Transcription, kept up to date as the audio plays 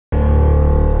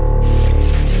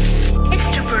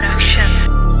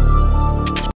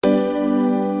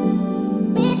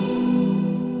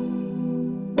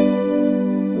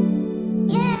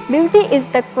Quantity is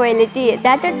the quality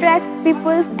that attracts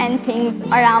people and things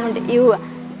around you.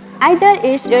 Either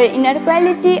it's your inner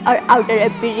quality or outer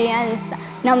appearance.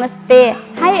 Namaste.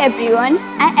 Hi everyone.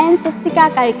 I am Swastika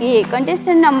Karki,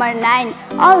 contestant number 9,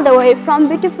 all the way from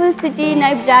beautiful city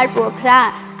JCI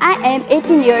Pokhara. I am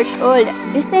 18 years old.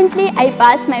 Recently I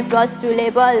passed my +2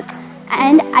 levels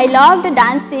and I loved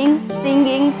dancing,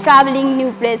 singing, traveling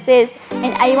new places,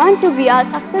 and I want to be a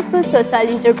successful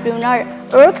social entrepreneur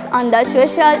who works on the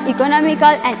social,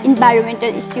 economical and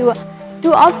environmental issue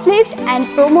to uplift and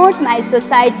promote my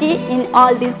society in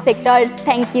all these sectors.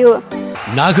 Thank you.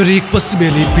 Nagarik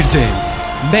Pasimeli presents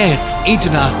Maths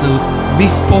International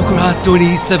Miss Pokhara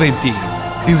 2017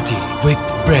 Beauty with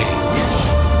Brain.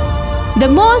 The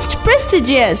most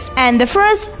prestigious and the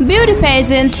first beauty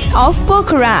pageant of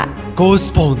Pokhara.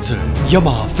 Co-sponsor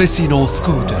Yamaha Fesino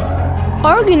Scooter.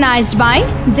 Organized by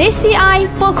JCI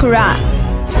Pokhara.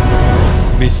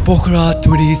 Miss Pokhara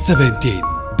 2017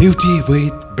 Beauty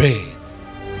with Brain.